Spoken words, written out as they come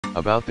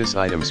About this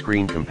item: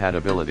 screen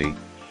compatibility.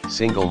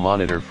 Single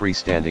monitor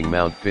freestanding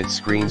mount fits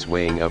screens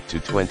weighing up to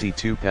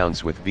 22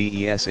 pounds with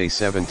VESA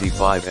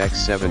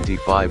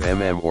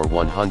 75x75 or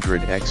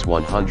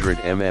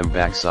 100x100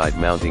 backside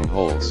mounting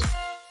holes.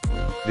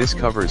 This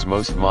covers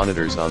most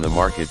monitors on the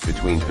market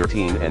between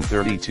 13 and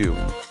 32,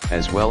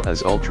 as well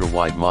as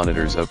ultra-wide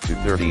monitors up to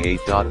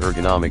 38.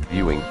 Ergonomic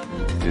viewing,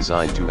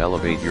 designed to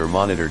elevate your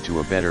monitor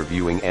to a better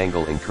viewing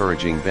angle,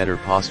 encouraging better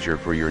posture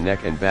for your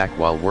neck and back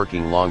while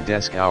working long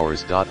desk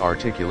hours.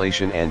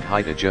 Articulation and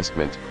height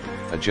adjustment.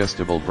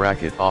 Adjustable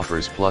bracket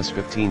offers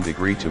 +15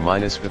 degree to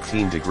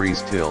 -15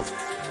 degrees tilt,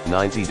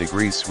 90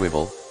 degrees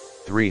swivel,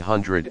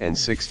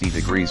 360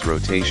 degrees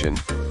rotation,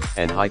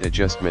 and height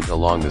adjustment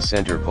along the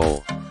center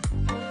pole.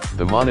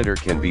 The monitor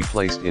can be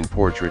placed in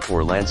portrait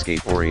or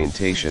landscape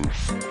orientation,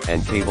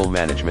 and cable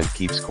management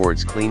keeps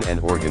cords clean and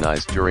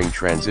organized during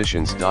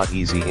transitions.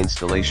 Easy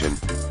installation.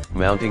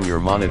 Mounting your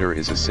monitor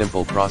is a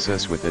simple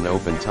process with an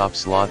open top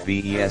slot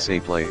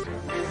VESA plate.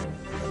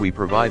 We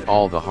provide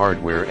all the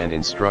hardware and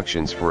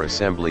instructions for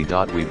assembly.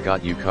 We've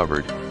got you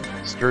covered.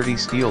 Sturdy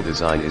steel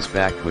design is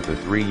backed with a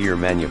 3-year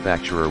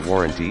manufacturer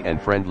warranty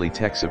and friendly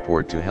tech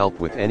support to help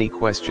with any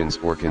questions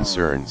or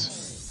concerns.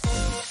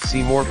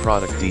 See more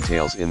product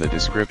details in the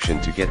description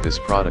to get this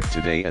product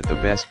today at the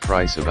best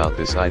price. About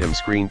this item: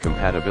 screen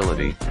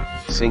compatibility.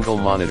 Single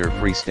monitor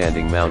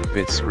freestanding mount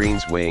fits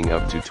screens weighing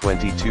up to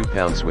 22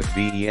 pounds with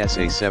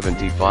VESA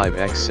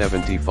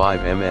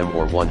 75x75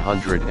 or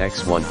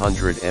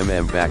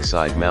 100x100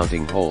 backside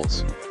mounting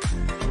holes.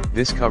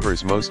 This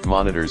covers most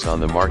monitors on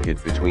the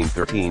market between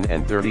 13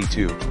 and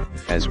 32,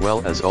 as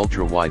well as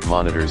ultra-wide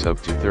monitors up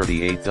to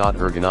 38.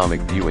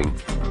 Ergonomic viewing,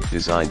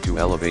 designed to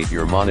elevate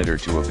your monitor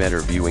to a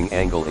better viewing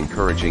angle,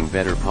 encouraging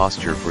better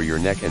posture for your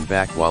neck and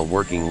back while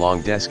working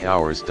long desk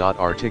hours.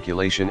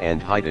 Articulation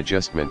and height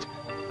adjustment.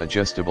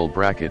 Adjustable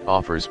bracket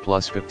offers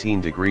 +15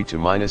 degree to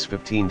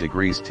 -15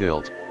 degrees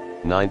tilt,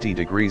 90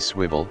 degrees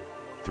swivel,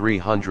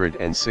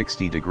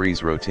 360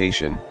 degrees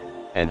rotation,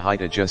 and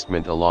height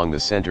adjustment along the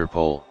center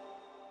pole.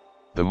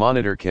 The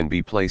monitor can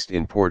be placed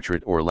in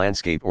portrait or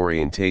landscape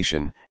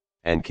orientation,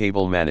 and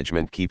cable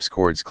management keeps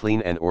cords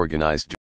clean and organized